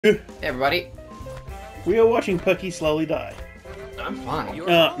Hey everybody. We are watching Pucky slowly die. I'm fine.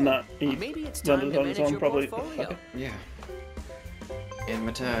 No. Maybe it's time to manage your probably. portfolio. Yeah. In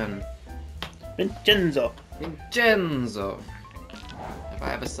my turn. Vincenzo. Vincenzo. If I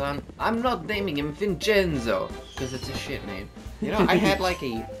have a son, I'm not naming him Vincenzo because it's a shit name. You know, I had like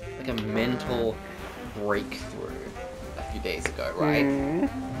a mental breakthrough a few days ago, right?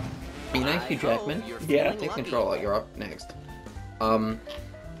 You know Hugh Jackman? Yeah. Take control. You're up next.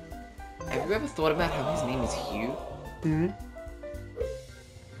 Have you ever thought about how his name is Hugh?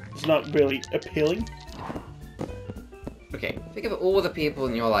 It's not really appealing. Okay, think of all the people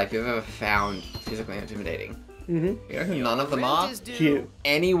in your life you've ever found physically intimidating. You know who none of them are? Hugh.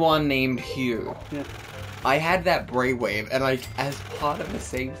 Anyone named Hugh. Yeah. I had that brainwave, and like, as part of the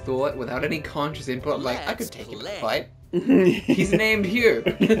same thought, without any conscious input, I'm like, I could take him in a fight. He's named Hugh.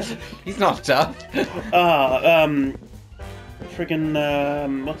 He's not tough.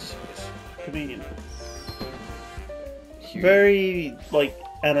 Freaking, what's this comedian? Hugh. Very, like,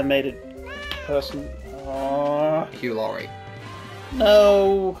 animated person. Hugh Laurie.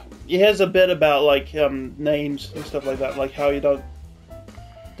 No. He has a bit about, like, names and stuff like that. Like, how you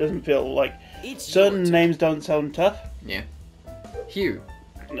doesn't feel like certain names don't sound tough. Yeah. Hugh.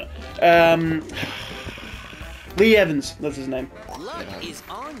 No. Lee Evans, that's his name. Luck is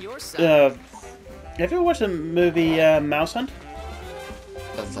on your side. Have you ever watched the movie Mouse Hunt?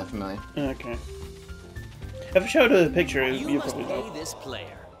 Doesn't sound familiar. Okay. If I showed a picture, You you must probably play know. this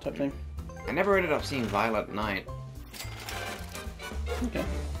player. Type thing. I never ended up seeing Violet Night. Okay.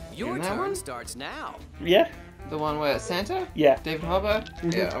 Your that turn one? starts now. Yeah? The one where Santa? Yeah. David Harbour?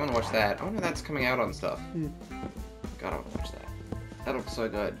 Yeah, I want to watch that. I wonder if that's coming out on stuff. God, I want to watch that. That looks so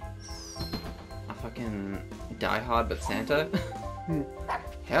good. A fucking Die Hard but Santa?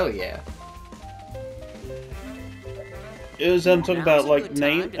 Hell yeah. It was talking Now's about a like good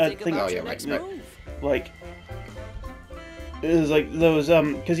time name. to I think think about Oh, your yeah, next right. move. like it was like there was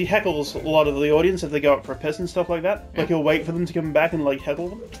because he heckles a lot of the audience if they go up for a piss and stuff like that. Like he'll wait for them to come back and like heckle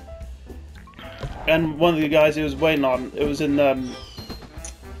them. And one of the guys he was waiting on, it was in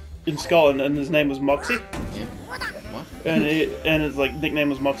Scotland, and his name was Moxie, Yeah. What? and his like nickname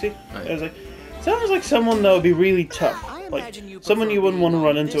was Moxie. Right. It was like sounds like someone that would be really tough, I like imagine you someone prefer you wouldn't want to being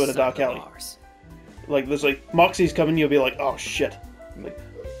run on into this in a side dark of the alley. bars. Like there's like Moxie's coming, you'll be like, oh shit. Like,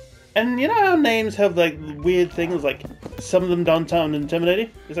 and you know how names have like weird things, like some of them don't sound intimidating.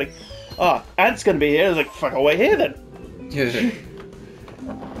 It's like, Ant's gonna be here. It's like, fuck, I'll wait here then.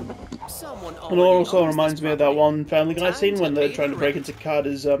 Someone And it also already owns reminds this me of that property. one Family Guy Time scene to when they're pay trying the to break rent. into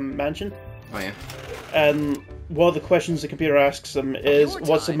Carter's mansion, Oh yeah. and one of the questions the computer asks them is, Your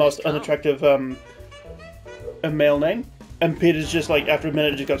 "What's the time most has come. unattractive a male name?" And Peter's just like, after a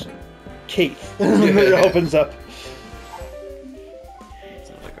minute, just goes, "Keith." And it opens up. It's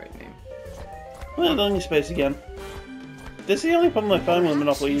another great name. Well, only space again. This is the only problem I found with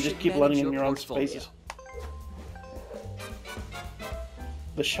Monopoly. You just keep Manage letting in your your own portfolio. spaces.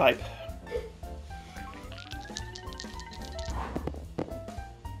 The Shipe.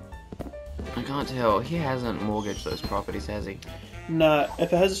 I can't tell. He hasn't mortgaged those properties, has he? Nah,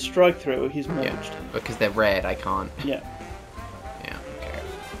 if it has a strike through, he's mortgaged. Because they're red, I can't. Yeah. Yeah, okay.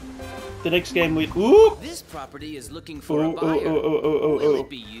 The next game we. Ooh! This property is looking Ooh, for a ooh, buyer. ooh, ooh, ooh, ooh, Will ooh. it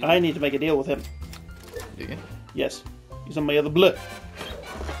be you? I need to make a deal with him. Do you? Yes. He's on my other blood.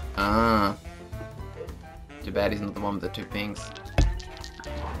 Ah. Too bad he's not the one with the two pinks.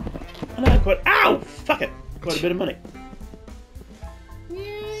 And I quite. Ow! Fuck it! Quite a bit of money. Yeah,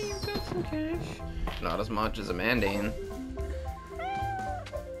 you've got some cash. Not as much as Amandine.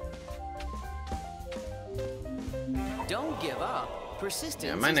 Don't give up. Persistence.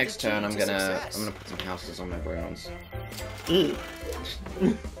 Yeah, my is next the key turn I'm to gonna success. put some houses on my browns. Ugh.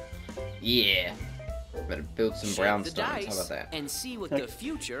 Yeah. Better build some Shake brownstones. the How dice about that? and see what Like, the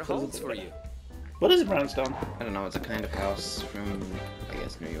future close holds the for door. you. What is a brownstone? I don't know, it's a kind of house from, I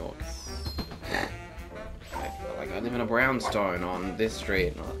guess, New York. Like, I live in a brownstone on this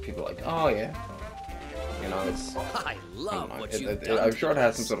street, and people are like, oh yeah. You know, it's, I I love don't know, what you've done. I'm sure it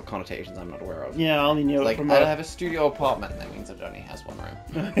has some to sort of connotations I'm not aware of. Yeah, I only knew it Like, from I have a studio apartment, that means it only has one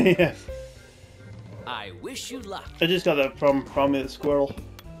room. yeah. us. I wish you luck. I just got that from the squirrel.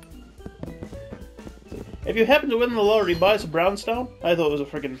 If you happen to win the lottery, buy us a brownstone. I thought it was a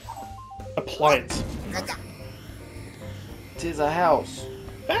freaking appliance. Tis a house.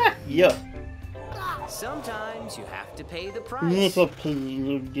 Ah, yeah. Sometimes you have to pay the price.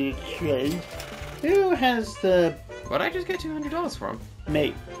 Who has the What'd I just get $200 from?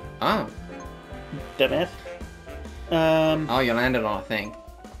 mate? Oh. Dumbass. Oh, you landed on a thing.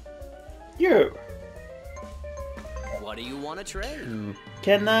 You. What do you want to trade?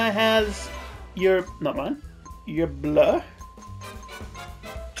 Can I have your... not mine. Your blur?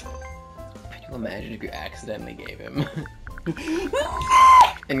 Can you imagine if you accidentally gave him?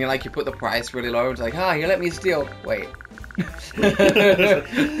 And you put the price really low, it's like, ah, you let me steal. Wait.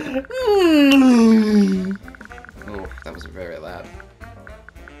 Oh, that was very loud.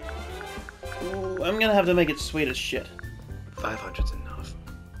 Ooh, I'm gonna have to make it sweet as shit. 500's enough.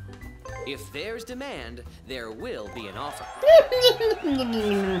 If there's demand, there will be an offer.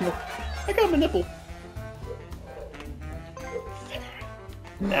 I got my nipple.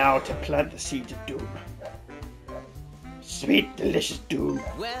 Now to plant the seeds of doom. Sweet, delicious doom.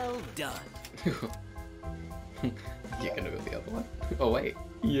 Well done. You're gonna go the other one? Oh wait,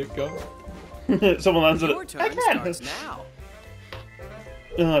 you go. Someone lands on Your it. turn starts now.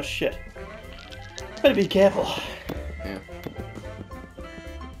 Oh shit. Better be careful. Yeah.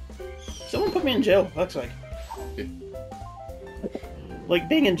 Someone put me in jail, looks like. Yeah. Like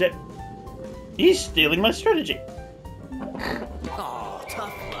being in jail. He's stealing my strategy. Oh,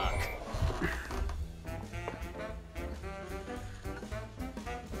 tough luck.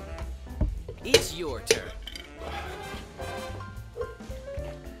 It's your turn.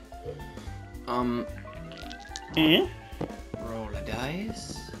 Eh? Roll a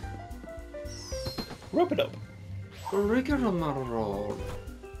dice. Rope it up. Rigmarole.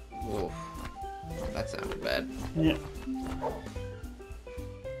 Oof. That sounded bad. Yeah.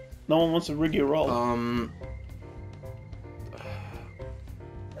 No one wants to rig your roll.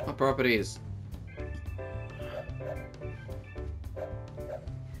 What properties?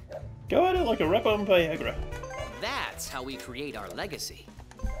 Go at it like a rep on Viagra. That's how we create our legacy.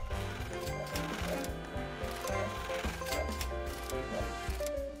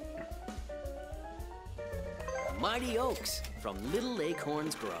 Mighty oaks from little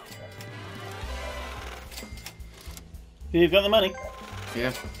acorns grow. You've got the money.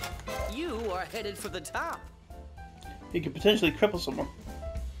 Yeah. You are headed for the top. You could potentially cripple someone.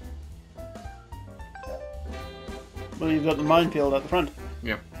 Well, you've got the minefield at the front.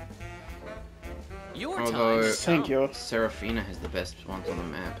 Yeah. Your Although- time. Thank you. Serafina has the best ones on the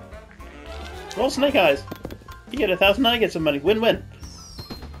map. Roll snake eyes. You get 1,000, I get some money. Win-win.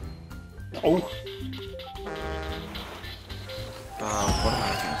 Oh, What am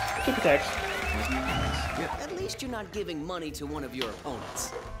I quick attacks. At least you're not giving money to one of your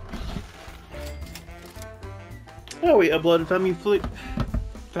opponents. Oh, we uploaded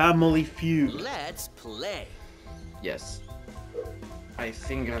Family Feud. Let's play. Yes. I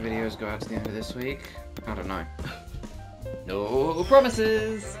think our videos go out to the end of this week. I don't know. No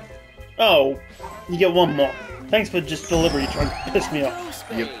promises! Oh, you get one more. Thanks for just delivery trying to piss me off.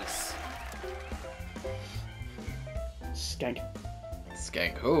 No space. Skank.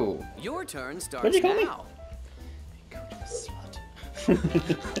 Skank. Oh. Your turn What'd starts you call me? now.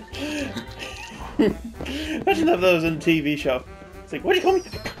 Imagine if that was in a TV show. It's like, what'd you call me?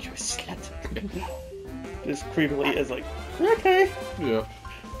 I called you a slut. Just creepily is like, okay. Yeah.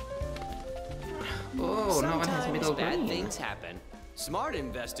 Oh, no one has Sometimes middle bad green. things happen. Smart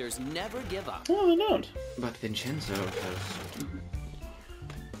investors never give up. No, they don't. But Vincenzo has...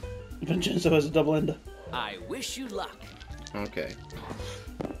 Vincenzo has a double ender. I wish you luck. Okay.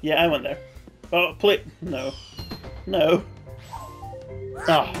 Yeah, I went there. Oh, play. No. No.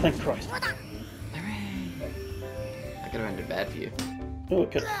 Ah, thank Christ. That could have ended bad for you. Oh,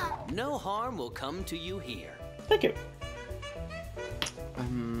 it could. No harm will come to you here. Thank you.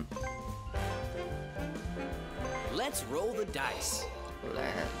 Let's roll the dice.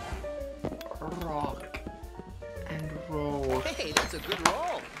 Let rock and roll. Hey, that's a good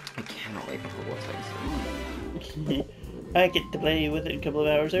roll. I cannot wait for what's like. I get to play with it a couple of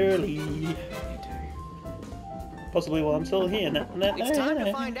hours early. Me too. Possibly while I'm still here. It's time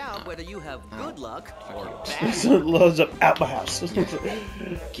to find out whether you have good luck or bad. So it loads up out my house.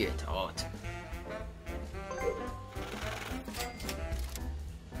 Get out.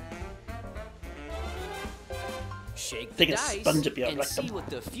 Shake the Take a dice sponge up your and rectum. see what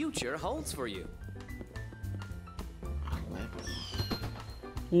the future holds for you.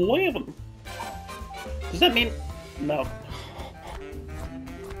 11. Does that mean... No.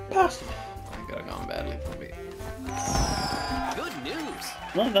 Bastard. That could have gone badly for me. Good news.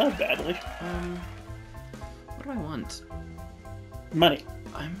 Not that badly. What do I want? Money.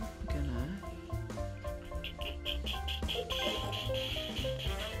 I'm gonna...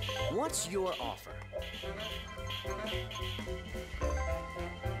 What's your offer?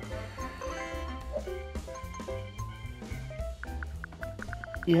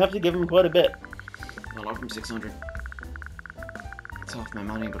 You have to give him quite a bit. I'll offer him 600. It's off my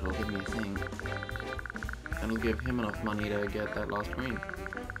money, but it'll give me a thing. It'll give him enough money to get that last queen.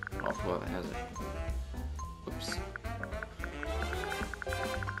 Oh, whoever has it. Oops.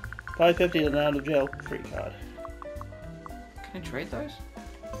 550 and out of jail free card. Can I trade those?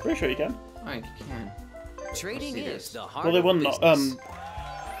 Pretty sure you can. Oh, you can. Trading Let's see is this. the heart Well, they of wouldn't business.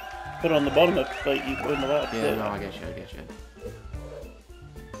 put it on the bottom if like, you wouldn't allow it. Yeah, no, I get you.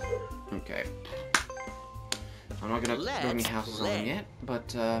 Okay. I'm not gonna do any Let's houses on play. them yet,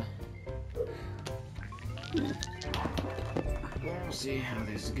 but we'll see how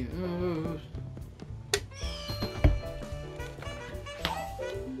this goes.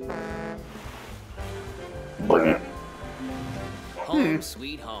 Home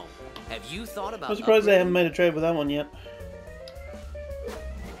sweet home. Have you thought about I'm surprised they upgrading? haven't made a trade with that one yet.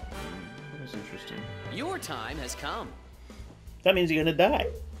 That's interesting. Your time has come. That means you're gonna die.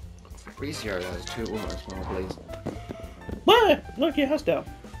 Fabrizio has 2 almost more, please. What? Look, your house down.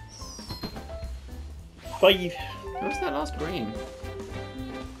 5. Where's that last green?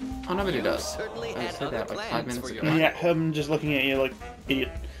 Oh, nobody You does. certainly I had said other that like 5 plans minutes for ago. your life. Yeah, I'm just looking at you like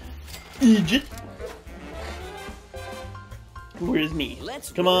idiot. Idiot. Where's me?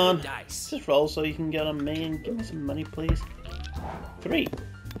 Let's Come roll on. the dice. Just roll so you can get on me and give me some money, please. 3.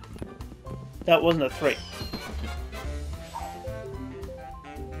 That wasn't a 3.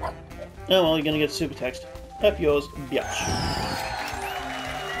 Oh well, you're gonna get super text. F yours, biatch.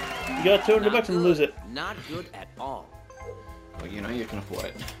 You got 200 Not bucks and good. lose it. Not good at all. Well, you know you can afford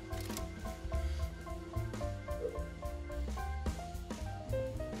it.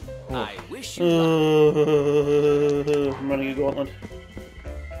 I wish you luck. I'm running a gauntlet.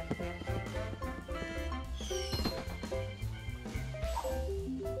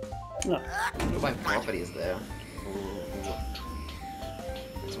 No. Look at my properties there.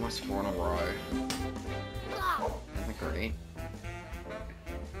 It's almost 4 in a row. Isn't that great?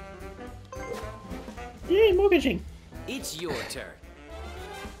 Yay, mortgaging. It's your turn.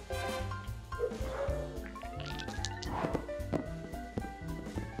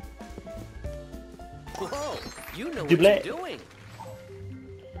 Whoa, you know what Double. you're doing.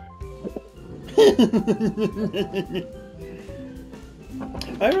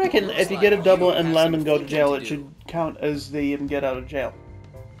 I reckon if you get a like double you and have land some and go to thinking jail, to it do. should count as the get out of jail.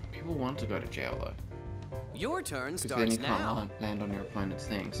 People want to go to jail though. Your turn Because then starts you can't now. land on your opponent's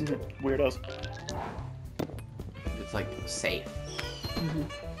things. Weirdos. It's like safe.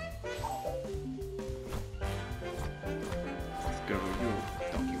 Let's go, you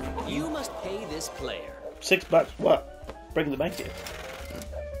donkey. You must pay this player. $6. What? Breaking the bank here.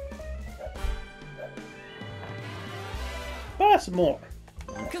 That's more.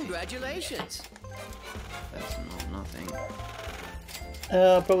 Congratulations. That's not nothing.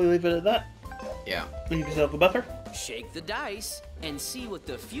 I'll probably leave it at that. Yeah. Leave yourself a buffer. Shake the dice and see what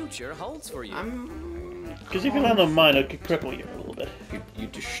the future holds for you. Because if you land on mine, it could cripple you a little bit. You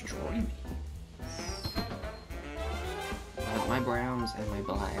destroy me. My browns and my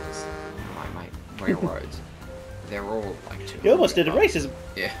blacks, my railroads, they're all like 2. You almost did a racism.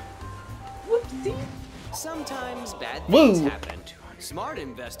 Yeah. Whoopsie. Sometimes bad Whoa. things happen. Smart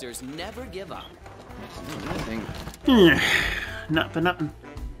investors never give up. That's not nothing. Not for nothing.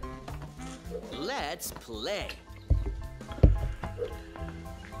 Let's play.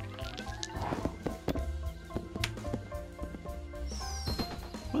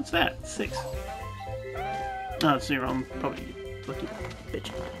 What's that? 6. No, it's 0. I'm probably lucky.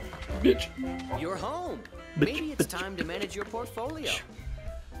 Bitch. Bitch. You're home. Bitch, Maybe it's bitch, time to manage your portfolio.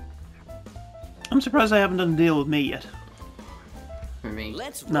 I'm surprised I haven't done a deal with me yet. For me.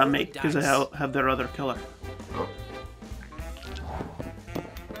 Let's roll Not me, the because I dice. have their other color. Oh.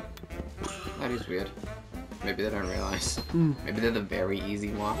 That is weird. Maybe they don't realize. Maybe they're the very easy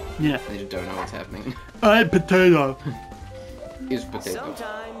one. Yeah. They just don't know what's happening. I potato. Is potato.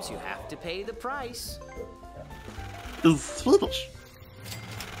 Sometimes you have to pay the price. Sliddles.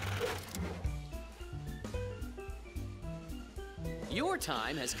 Your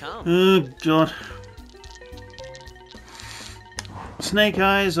time has come. Oh, God. Snake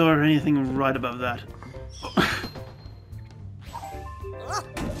eyes or anything right above that.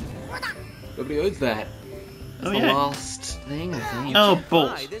 Nobody owns that. That's Oh, the yeah. last thing, I think. Oh, Buy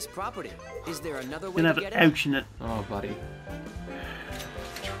balls. this property. Is there another way Gonna to have get an it? ouch in it. Oh, buddy.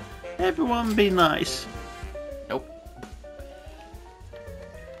 Everyone be nice. Nope.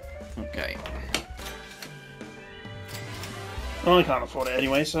 Okay. Well, I can't afford it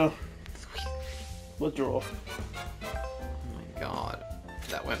anyway, so... Withdraw. Oh my god.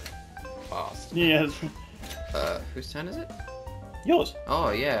 That went fast. Yeah, Whose turn is it? yours. Oh,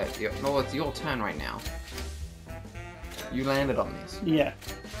 yeah. No, it's your turn right now. You landed on this. Yeah.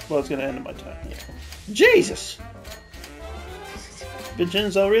 Well, it's gonna end in my turn, yeah. Jesus!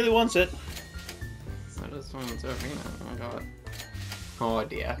 Vincenzo really wants it. So does someone's arena. Oh my god. Oh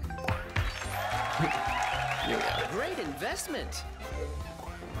dear. Here we go. Great investment.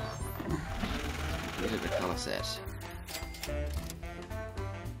 Look at the color set.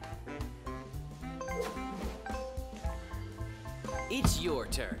 It's your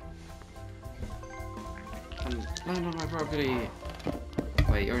turn. Land on my property.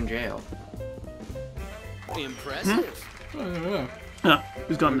 Wait, you're in jail. Impressive. Ah,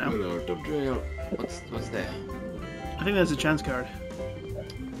 he's gone now. Get out of jail. What's there? I think there's a chance card.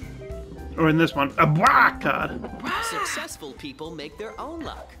 Or in this one, a black card. Successful people make their own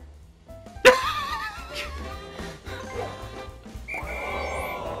luck.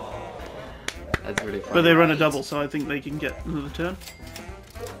 That's really funny. But they run a double, so I think they can get another turn.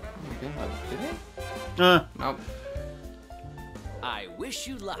 Oh my god, did they? Nope. I wish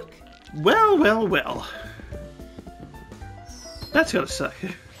you luck. Well, well, well. That's gotta suck.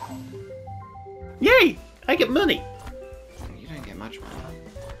 Yay! I get money. You don't get much money.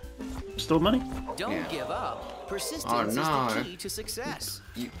 Still money? Don't Yeah. give up. Persistence Oh, is no. the key to success.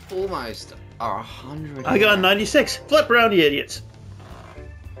 You almost are 100. I got a 96. Flip around, you idiots.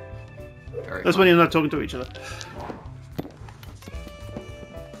 Very That's fun. when you're not talking to each other.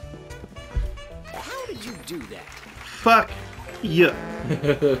 How did you do that? Fuck you.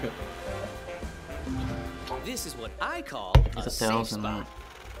 This is what I call a It's safe 1,000 spot.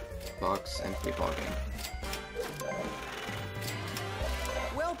 bucks and free parking.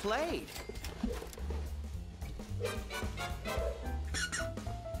 Well played.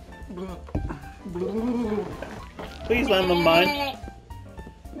 Please land on mine.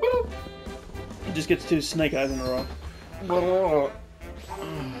 He just gets 2 snake eyes in a row.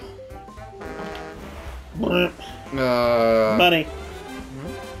 Money.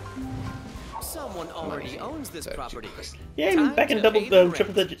 Someone already owns this property. Yeah, Time back in to double, pay the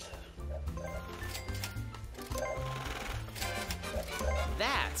triple rent. digits.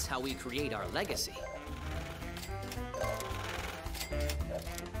 That's how we create our legacy.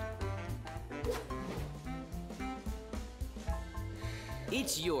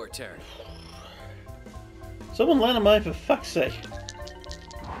 It's your turn. Someone land on mine for fuck's sake.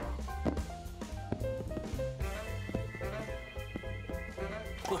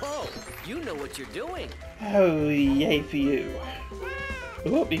 Whoa, you know what you're doing. Oh, yay for you.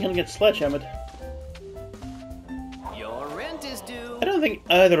 Oh, you're gonna get sledgehammered. Your rent is due. I don't think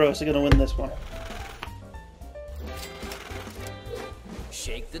either of us are gonna win this one.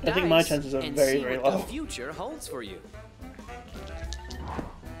 Shake the I dice think my chances are and very, see very what low. the future holds for you.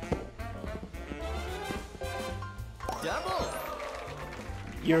 Double.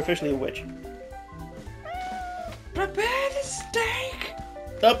 You're officially a witch. Prepare the steak!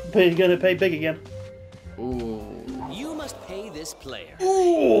 Oh, but you're gonna pay big again. Ooh. You must pay this player.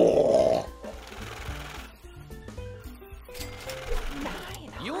 Ooh.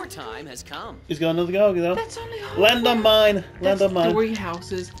 Your time has come. He's got another go, though. That's only half. Land on mine. Land That's on mine. 3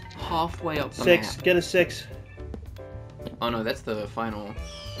 houses halfway up the 6. map. Get a 6. Oh no, that's the final.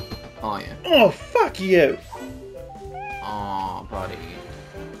 Oh yeah. Oh, fuck you. Oh, buddy.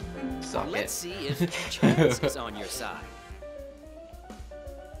 Suck Let's it. see if chance is on your side.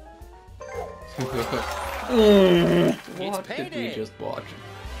 What did we payday. just watch?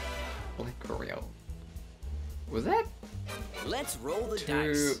 Like real. Was that Let's roll the 2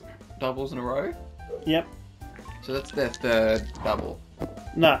 dice. doubles in a row? Yep. So that's their 3rd double.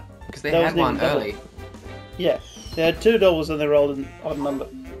 Nah. Because they That had wasn't one even double. early. Yeah. They had 2 doubles and they rolled an odd number.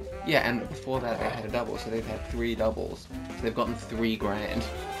 Yeah, and before that they had a double, so they've had 3 doubles. So they've gotten 3 grand.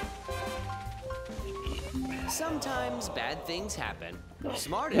 Sometimes bad things happen.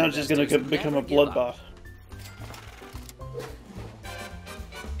 Smart Now it's just gonna investors become a never give up. bloodbath.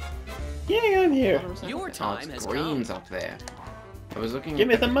 Yay, I'm here. Your time it's has greens up there. I was looking Give at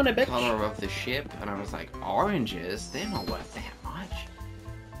me the the money, bitch. color of the ship, and I was like, oranges? They're not worth that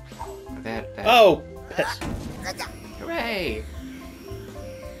much. That. Oh, piss. Hooray!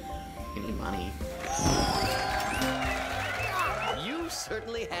 You need money. You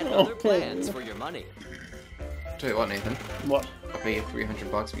certainly had other plans for your money. Tell you what, Nathan. What? I'll pay you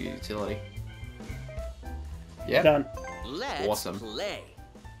 $300 for your utility. Yeah? Done. Let's Awesome. play.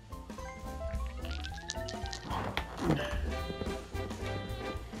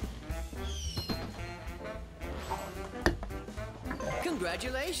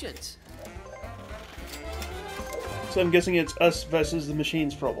 Congratulations. So I'm guessing it's us versus the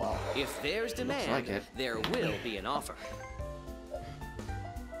machines for a while. If there's demand, like it. there will be an offer.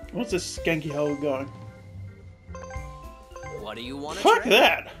 What's this skanky hole going? What do you want to Fuck trade?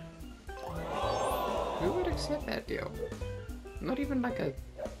 that! Who would accept that deal? Not even like a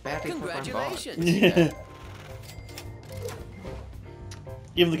badly put on board. Congratulations. Yeah.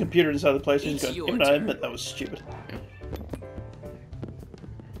 Even the computer inside the PlayStation It's goes, your even I turn. admit that was stupid.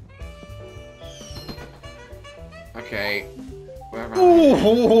 Okay. Where am I?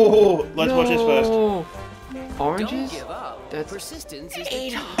 Ooh, let's watch this first. No! Don't Oranges? give up. That's Persistence is the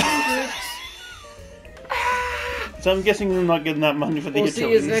key. 800! So I'm guessing I'm not getting that money for the We'll see you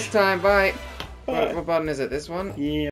utilities. next time. Bye. Bye. What button is it? This one? Yeah.